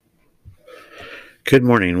Good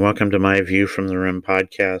morning. Welcome to My View from the Rim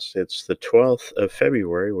podcast. It's the 12th of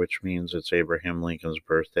February, which means it's Abraham Lincoln's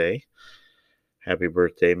birthday. Happy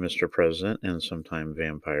birthday, Mr. President, and sometime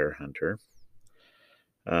vampire hunter.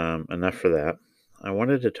 Enough for that. I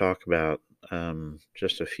wanted to talk about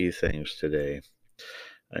just a few things today.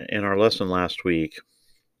 In our lesson last week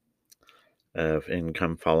in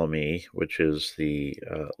Come Follow Me, which is the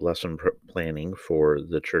lesson planning for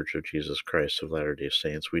the Church of Jesus Christ of Latter-day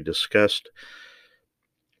Saints, we discussed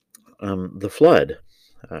the flood.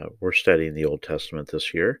 We're studying the Old Testament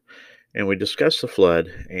this year, and we discussed the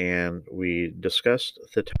flood, and we discussed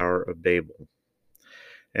the Tower of Babel.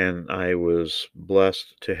 And I was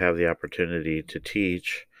blessed to have the opportunity to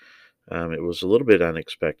teach. It was a little bit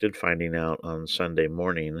unexpected finding out on Sunday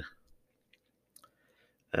morning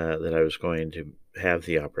that I was going to have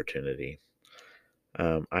the opportunity.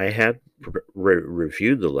 I had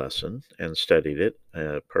reviewed the lesson and studied it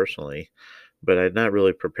personally, but I had not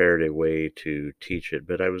really prepared a way to teach it,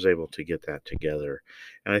 but I was able to get that together.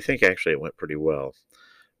 And I think actually it went pretty well.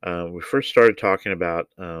 We first started talking about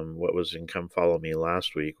what was in Come Follow Me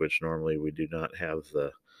last week, which normally we do not have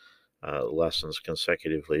the lessons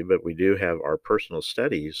consecutively, but we do have our personal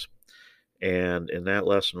studies. And in that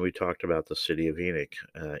lesson, we talked about the city of Enoch.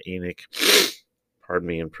 Enoch, pardon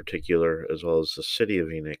me, in particular, as well as the city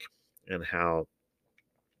of Enoch, and how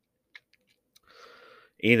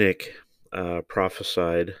Enoch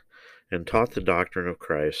prophesied and taught the doctrine of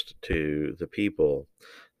Christ to the people.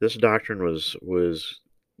 This doctrine was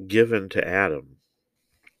given to Adam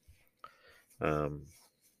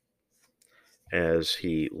as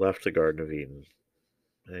he left the Garden of Eden,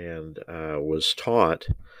 and was taught,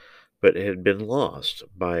 but it had been lost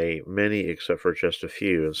by many except for just a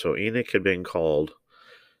few. And so Enoch had been called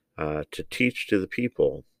to teach to the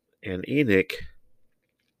people. And Enoch,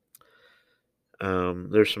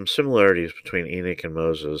 there's some similarities between Enoch and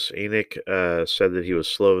Moses. Enoch said that he was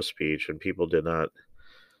slow of speech, and people did not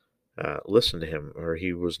listen to him, or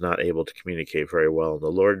he was not able to communicate very well. And the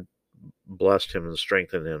Lord blessed him and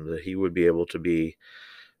strengthened him that he would be able to be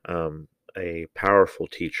a powerful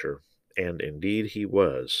teacher. And indeed he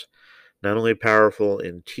was. Not only powerful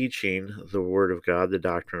in teaching the Word of God, the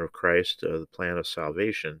doctrine of Christ, the plan of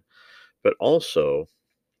salvation, but also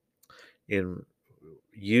in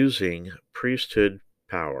using priesthood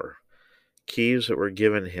power, keys that were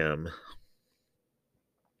given him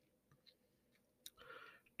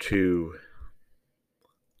to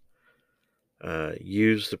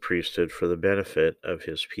use the priesthood for the benefit of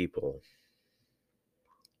his people.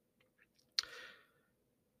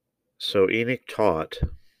 So Enoch taught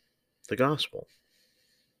the gospel.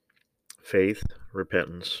 Faith,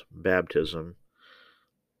 repentance, baptism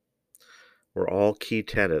were all key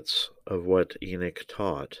tenets of what Enoch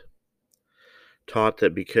taught. Taught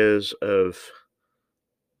that because of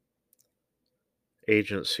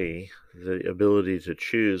agency, the ability to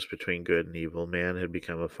choose between good and evil, man had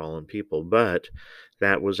become a fallen people. But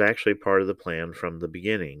that was actually part of the plan from the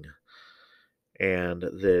beginning, and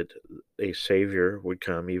that a Savior would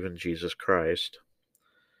come, even Jesus Christ,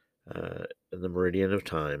 in the meridian of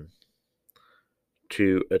time,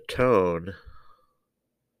 to atone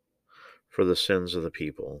for the sins of the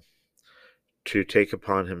people, to take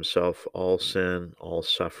upon himself all sin, all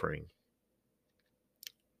suffering.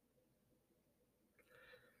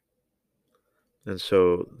 And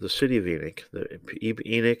so the city of Enoch,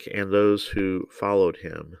 Enoch and those who followed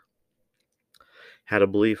him, had a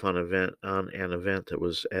belief on an event that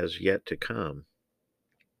was as yet to come.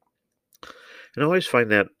 And I always find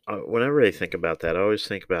that whenever I think about that, I always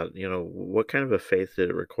think about, what kind of a faith did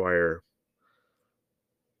it require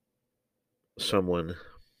someone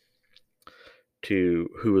who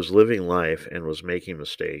was living life and was making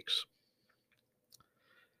mistakes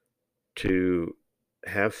to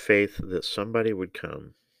have faith that somebody would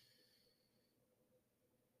come,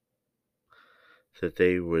 that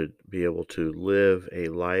they would be able to live a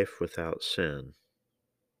life without sin.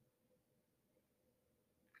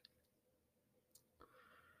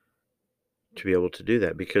 To be able to do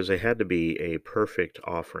that, because they had to be a perfect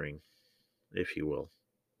offering, if you will.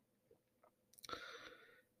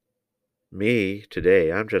 Me,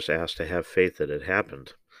 today, I'm just asked to have faith that it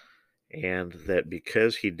happened, and that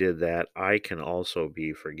because he did that, I can also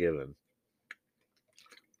be forgiven,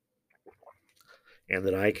 and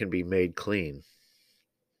that I can be made clean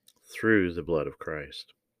through the blood of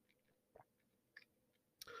Christ.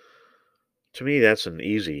 To me, that's an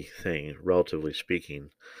easy thing, relatively speaking,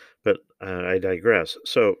 but I digress.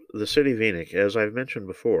 So, the city of Enoch, as I've mentioned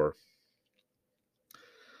before,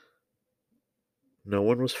 no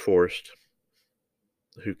one was forced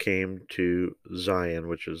who came to Zion,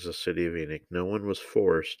 which is the city of Enoch, no one was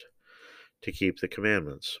forced to keep the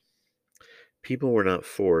commandments. People were not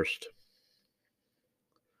forced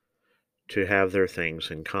to have their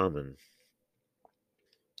things in common.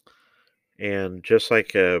 And just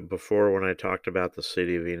like before, when I talked about the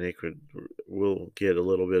city of Enoch, we'll get a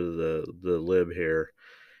little bit of the lib here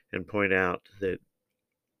and point out that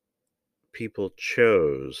people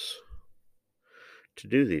chose to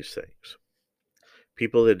do these things.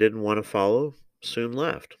 People that didn't want to follow soon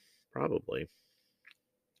left, probably.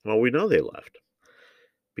 Well, we know they left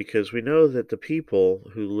because we know that the people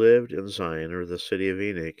who lived in Zion, or the city of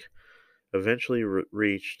Enoch, eventually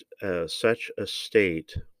reached such a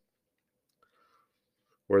state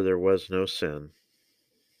where there was no sin,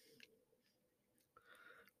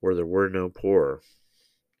 where there were no poor.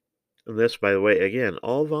 And this, by the way, again,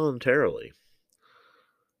 all voluntarily.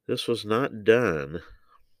 This was not done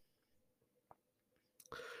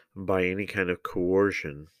by any kind of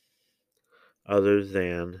coercion other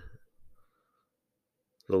than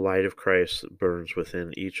the light of Christ that burns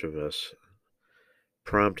within each of us,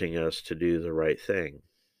 prompting us to do the right thing.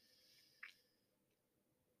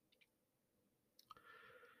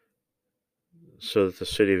 So that the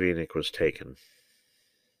city of Enoch was taken.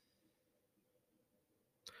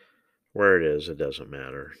 Where it is, it doesn't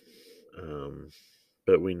matter.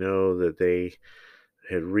 But we know that they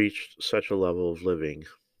had reached such a level of living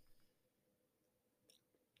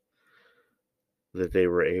that they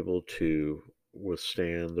were able to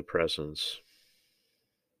withstand the presence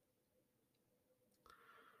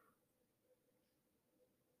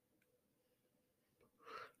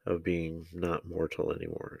of being not mortal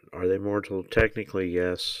anymore. Are they mortal? Technically,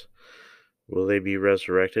 yes. Will they be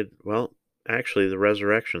resurrected? Well, actually, the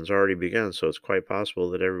resurrection's already begun, so it's quite possible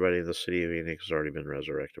that everybody in the city of Enoch has already been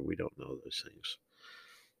resurrected. We don't know those things.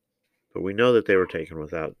 But we know that they were taken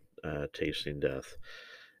without tasting death.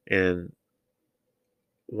 And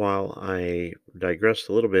while I digressed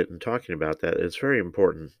a little bit in talking about that, it's very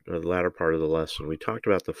important, the latter part of the lesson. We talked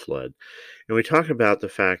about the flood, and we talked about the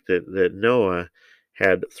fact that Noah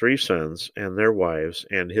had 3 sons and their wives,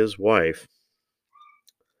 and his wife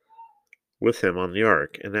with him on the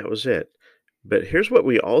ark, and that was it. But here's what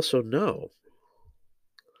we also know,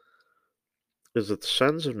 is that the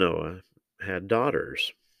sons of Noah had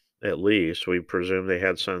daughters. At least we presume they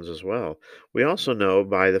had sons as well. We also know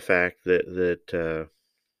by the fact that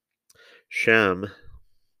Shem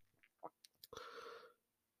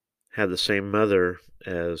had the same mother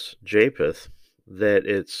as Japheth, that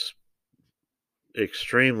it's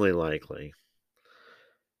extremely likely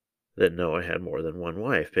that Noah had more than one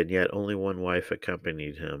wife, and yet only one wife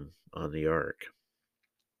accompanied him on the ark.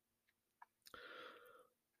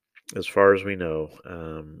 As far as we know,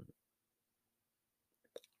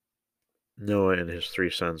 Noah and his 3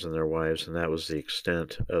 sons and their wives, and that was the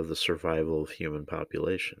extent of the survival of human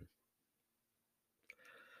population.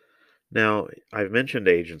 Now, I've mentioned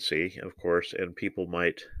agency, of course, and people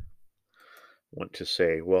might want to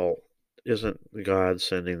say, well, isn't God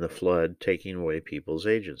sending the flood taking away people's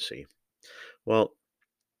agency? Well,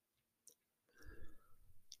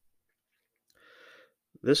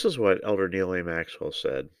 this is what Elder Neal A. Maxwell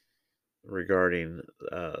said regarding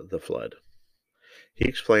the flood. He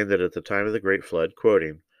explained that at the time of the Great Flood,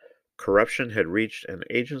 quoting, corruption had reached an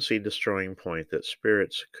agency-destroying point that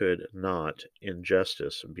spirits could not, in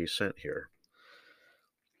justice, be sent here.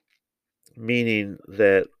 Meaning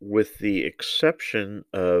that with the exception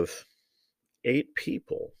of 8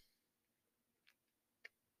 people,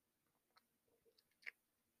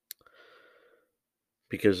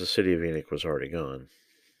 because the city of Enoch was already gone,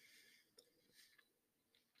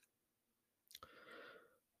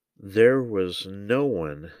 there was no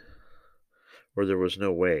one, or there was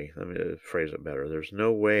no way, let me phrase it better, there's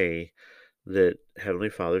no way that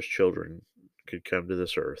Heavenly Father's children could come to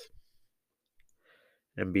this earth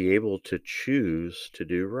and be able to choose to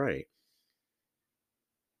do right.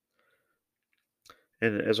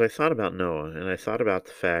 And as I thought about Noah, and I thought about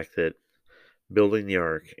the fact that building the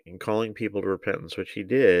ark and calling people to repentance, which he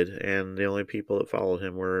did, and the only people that followed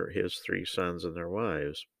him were his 3 sons and their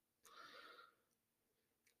wives,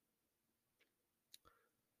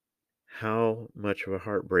 how much of a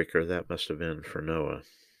heartbreaker that must have been for Noah.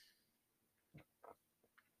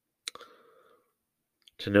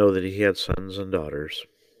 To know that he had sons and daughters,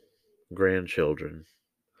 grandchildren,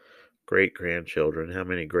 great-grandchildren. How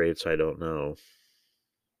many greats, I don't know.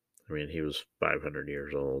 I mean, he was 500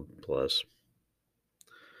 years old plus.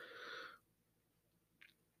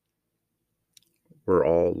 Were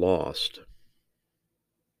all lost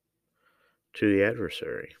to the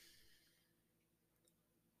adversary.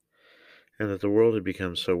 and that the world had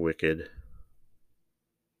become so wicked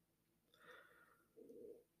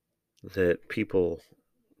that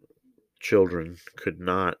children, could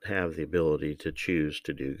not have the ability to choose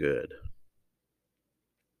to do good.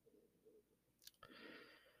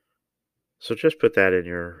 So just put that in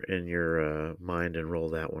your mind and roll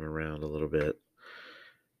that one around a little bit.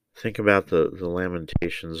 Think about the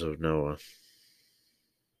lamentations of Noah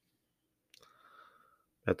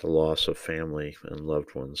at the loss of family and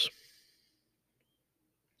loved ones.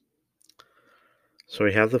 So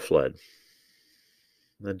we have the flood.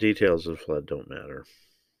 The details of the flood don't matter.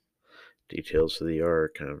 Details of the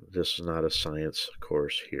ark. This is not a science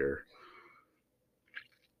course here.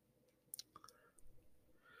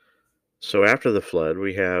 So after the flood,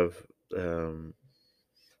 we have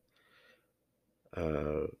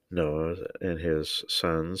Noah and his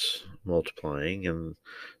sons multiplying and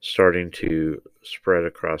starting to spread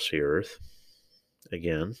across the earth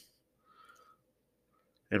again.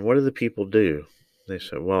 And what do the people do? They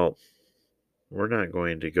said, well, we're not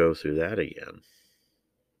going to go through that again.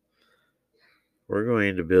 We're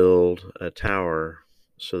going to build a tower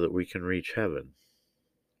so that we can reach heaven.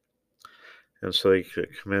 And so they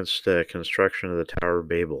commenced construction of the Tower of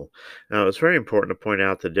Babel. Now, it's very important to point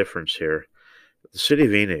out the difference here. The city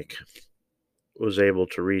of Enoch was able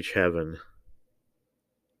to reach heaven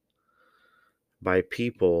by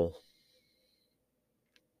people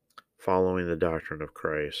following the doctrine of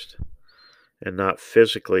Christ and not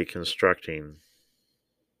physically constructing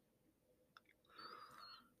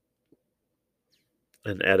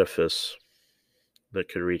an edifice that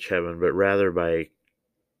could reach heaven, but rather by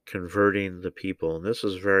converting the people. And this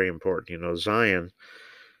is very important. Zion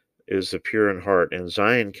is the pure in heart, and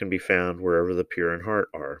Zion can be found wherever the pure in heart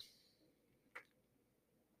are.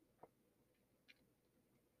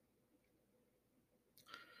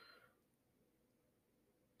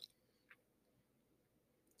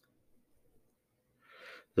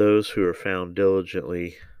 Those who are found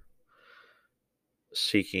diligently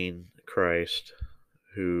seeking Christ,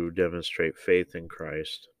 who demonstrate faith in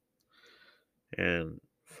Christ and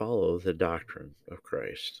follow the doctrine of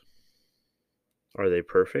Christ. Are they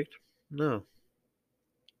perfect? No.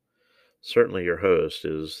 Certainly your host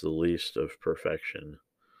is the least of perfection.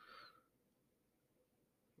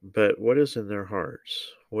 But what is in their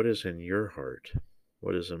hearts? What is in your heart?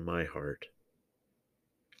 What is in my heart?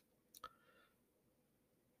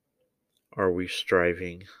 Are we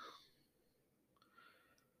striving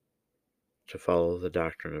to follow the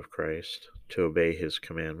doctrine of Christ, to obey his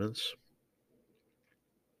commandments?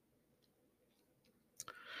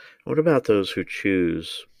 What about those who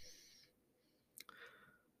choose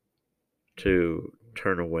to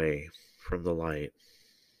turn away from the light?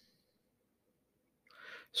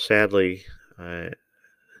 Sadly,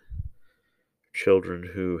 children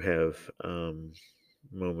who have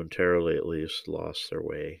momentarily at least lost their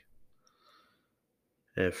way.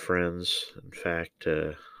 I have friends, in fact,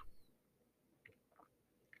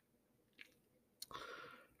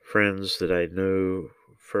 friends that I know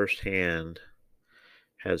firsthand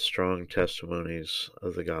had strong testimonies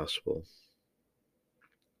of the gospel,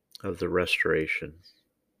 of the restoration,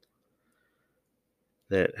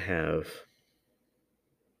 that have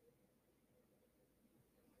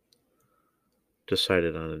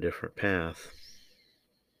decided on a different path.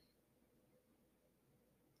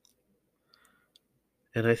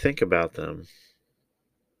 And I think about them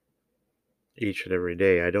each and every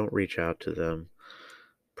day. I don't reach out to them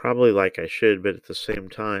probably like I should, but at the same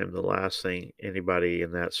time, the last thing anybody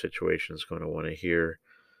in that situation is going to want to hear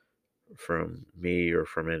from me, or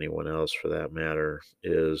from anyone else for that matter,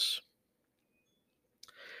 is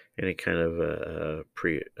any kind of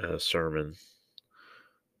a sermon.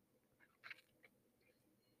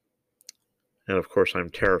 And of course, I'm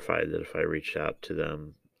terrified that if I reach out to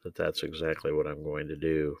them, that's exactly what I'm going to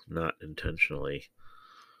do, not intentionally.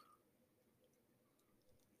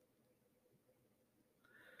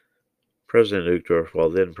 President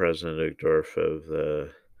Uchtdorf, then President Uchtdorf of the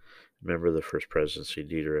member of the First Presidency,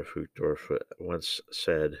 Dieter F. Uchtdorf, once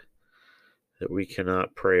said that we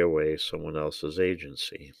cannot pray away someone else's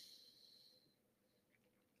agency.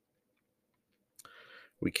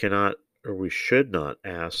 We cannot, or we should not,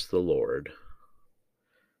 ask the Lord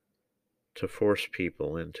to force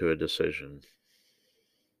people into a decision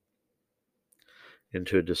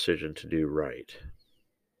to do right.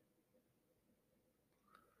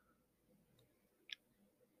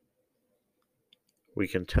 We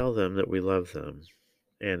can tell them that we love them,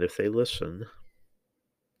 and if they listen,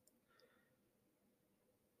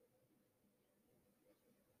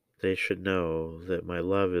 they should know that my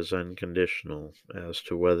love is unconditional as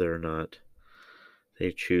to whether or not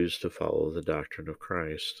they choose to follow the doctrine of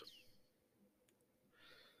Christ.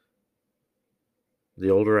 The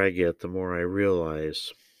older I get, the more I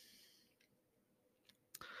realize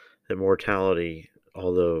that mortality,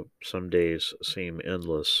 although some days seem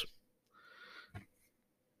endless,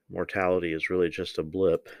 mortality is really just a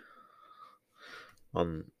blip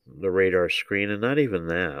on the radar screen, and not even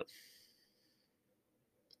that.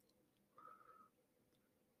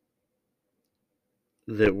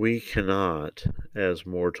 That we cannot, as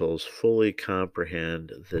mortals, fully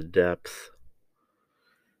comprehend the depth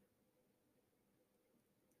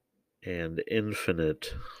and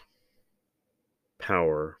infinite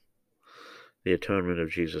power the atonement of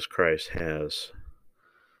Jesus Christ has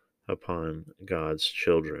upon God's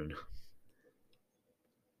children.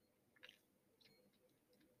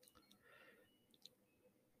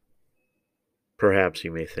 Perhaps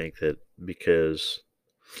you may think that because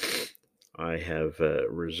I have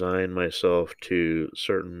resigned myself to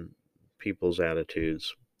certain people's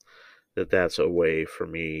attitudes, that that's a way for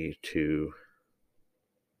me to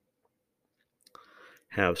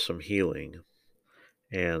have some healing,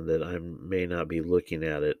 and that I may not be looking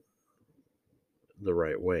at it the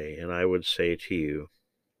right way. And I would say to you,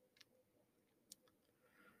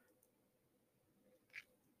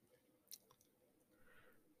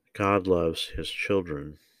 God loves his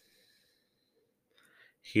children.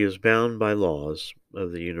 He is bound by laws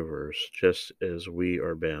of the universe, just as we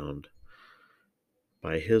are bound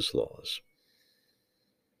by his laws.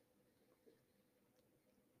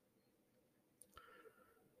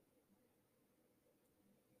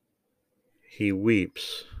 He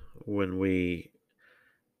weeps when we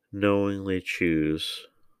knowingly choose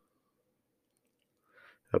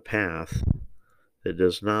a path that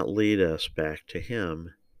does not lead us back to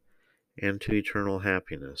him and to eternal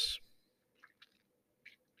happiness.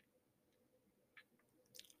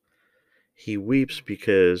 He weeps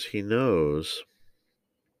because he knows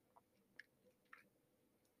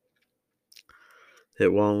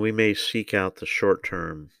that while we may seek out the short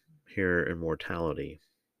term here in mortality,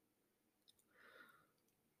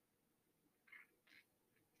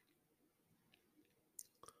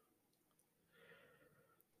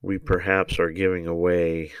 we perhaps are giving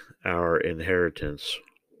away our inheritance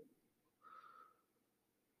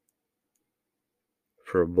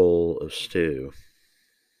for a bowl of stew,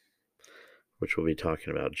 which we'll be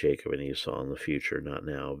talking about Jacob and Esau in the future, not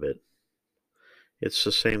now, but it's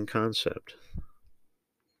the same concept.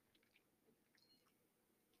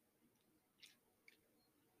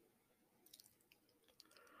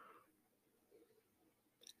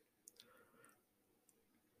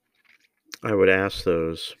 I would ask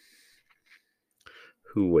those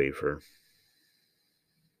who waver,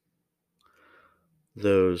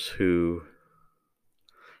 those who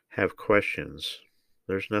have questions.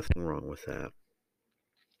 There's nothing wrong with that.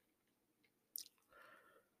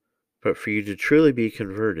 But for you to truly be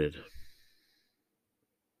converted,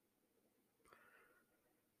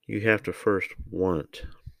 you have to first want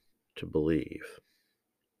to believe.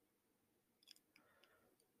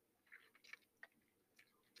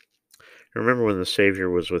 Remember when the Savior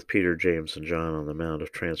was with Peter, James, and John on the Mount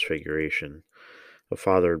of Transfiguration, a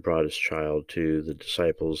father had brought his child to the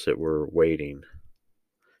disciples that were waiting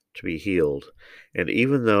to be healed. And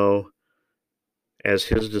even though, as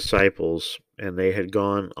his disciples, and they had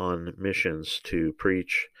gone on missions to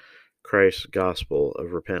preach Christ's gospel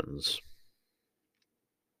of repentance,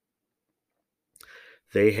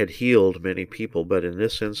 they had healed many people, but in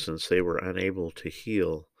this instance they were unable to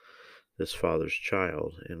heal this father's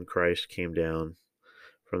child. And Christ came down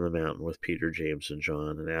from the mountain with Peter, James, and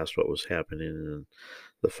John and asked what was happening. And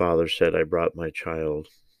the father said, I brought my child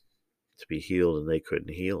to be healed, and they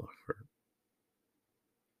couldn't heal her.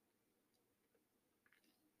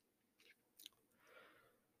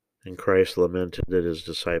 And Christ lamented that his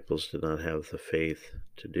disciples did not have the faith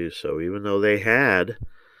to do so, even though they had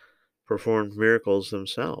performed miracles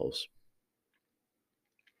themselves.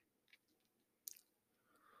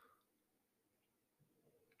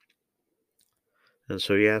 And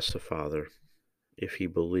so he asked the father if he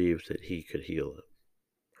believed that he could heal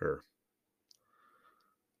her.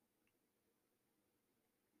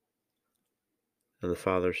 And the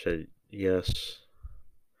father said, yes.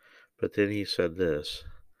 But then he said this,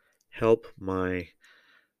 help my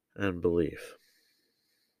unbelief.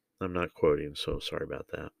 I'm not quoting, so sorry about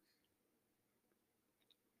that.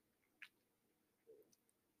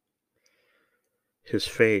 His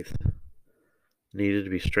faith needed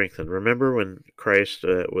to be strengthened. Remember when Christ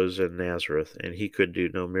was in Nazareth and he could do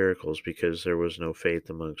no miracles because there was no faith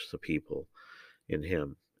amongst the people in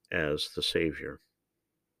him as the Savior.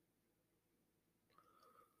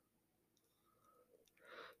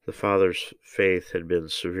 The father's faith had been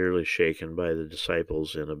severely shaken by the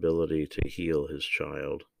disciples' inability to heal his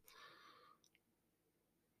child,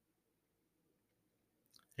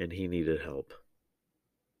 and he needed help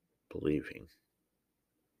believing.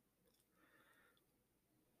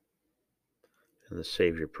 And the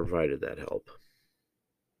Savior provided that help.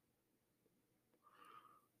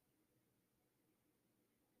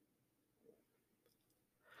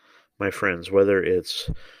 My friends, whether it's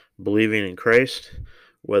believing in Christ,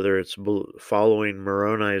 whether it's following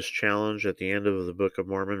Moroni's challenge at the end of the Book of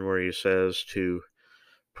Mormon, where he says to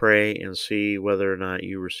pray and see whether or not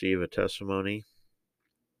you receive a testimony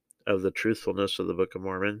of the truthfulness of the Book of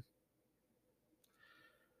Mormon,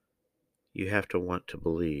 you have to want to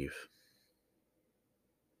believe.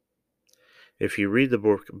 If you read the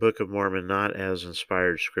Book of Mormon not as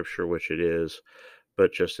inspired scripture, which it is,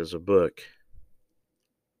 but just as a book,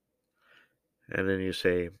 and then you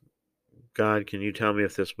say, God, can you tell me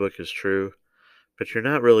if this book is true? But you're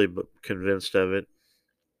not really convinced of it.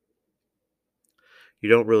 You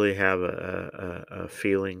don't really have a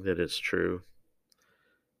feeling that it's true.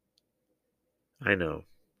 I know.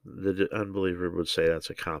 The unbeliever would say that's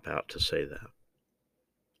a cop-out to say that.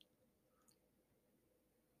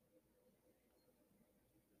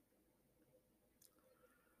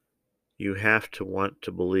 You have to want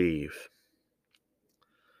to believe.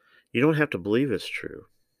 You don't have to believe it's true.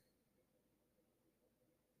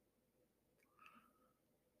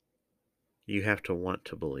 You have to want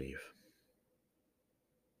to believe.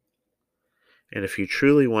 And if you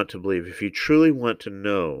truly want to believe, if you truly want to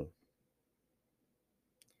know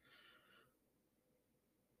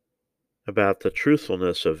about the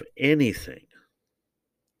truthfulness of anything,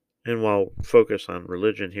 and while focus on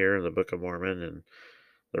religion here in the Book of Mormon and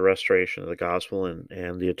the restoration of the gospel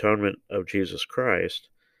and the atonement of Jesus Christ,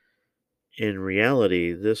 in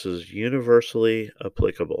reality, this is universally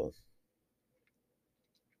applicable.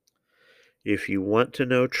 If you want to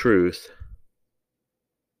know truth,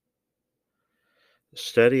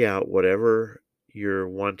 study out whatever you're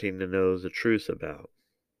wanting to know the truth about.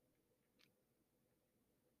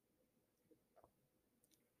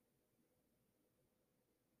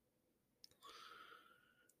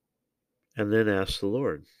 And then ask the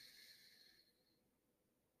Lord.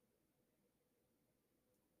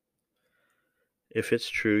 If it's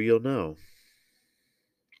true, you'll know.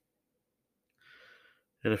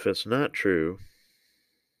 And if it's not true,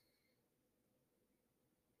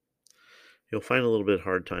 you'll find a little bit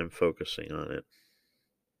hard time focusing on it.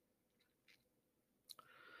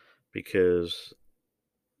 Because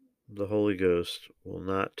the Holy Ghost will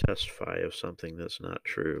not testify of something that's not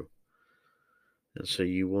true. And so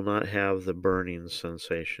you will not have the burning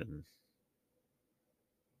sensation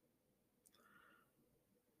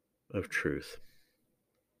of truth.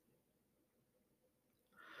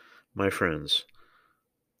 My friends,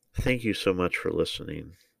 thank you so much for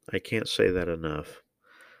listening. I can't say that enough.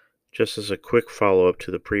 Just as a quick follow-up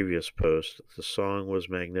to the previous post, the song was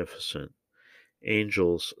magnificent.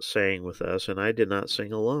 Angels sang with us, and I did not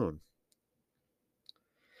sing alone.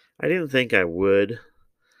 I didn't think I would,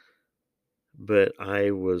 but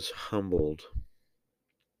I was humbled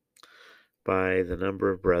by the number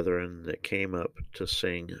of brethren that came up to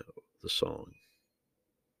sing the song.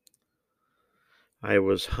 I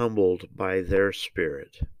was humbled by their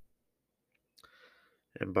spirit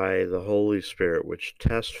and by the Holy Spirit, which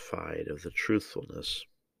testified of the truthfulness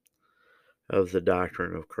of the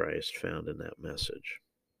doctrine of Christ found in that message.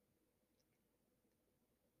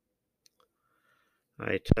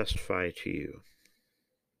 I testify to you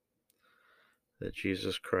that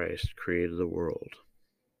Jesus Christ created the world,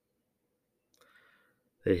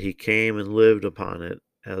 that he came and lived upon it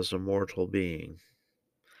as a mortal being,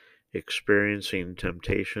 experiencing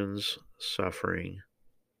temptations, suffering,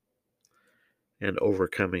 and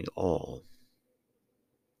overcoming all.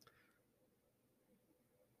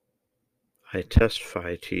 I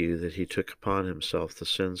testify to you that he took upon himself the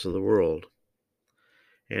sins of the world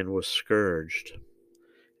and was scourged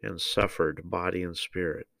and suffered body and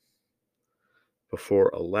spirit before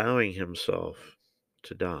allowing himself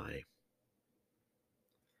to die.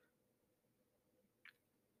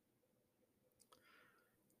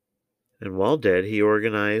 And while dead, he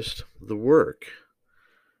organized the work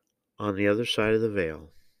on the other side of the veil.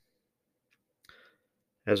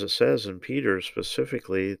 As it says in Peter,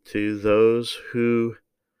 specifically to those who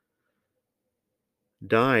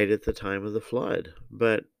died at the time of the flood,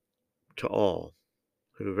 but to all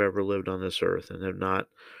who have ever lived on this earth and have not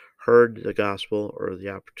heard the gospel or the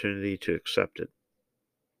opportunity to accept it.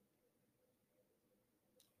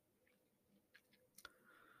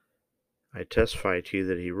 I testify to you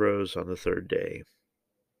that he rose on the third day.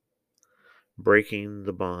 breaking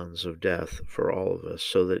the bonds of death for all of us,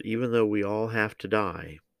 so that even though we all have to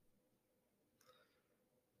die,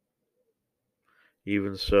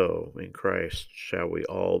 even so, in Christ shall we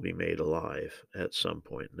all be made alive at some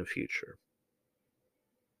point in the future.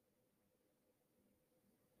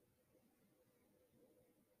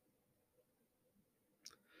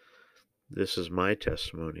 This is my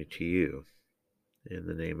testimony to you in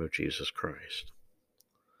the name of Jesus Christ.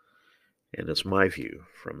 And it's my view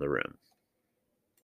from the rim.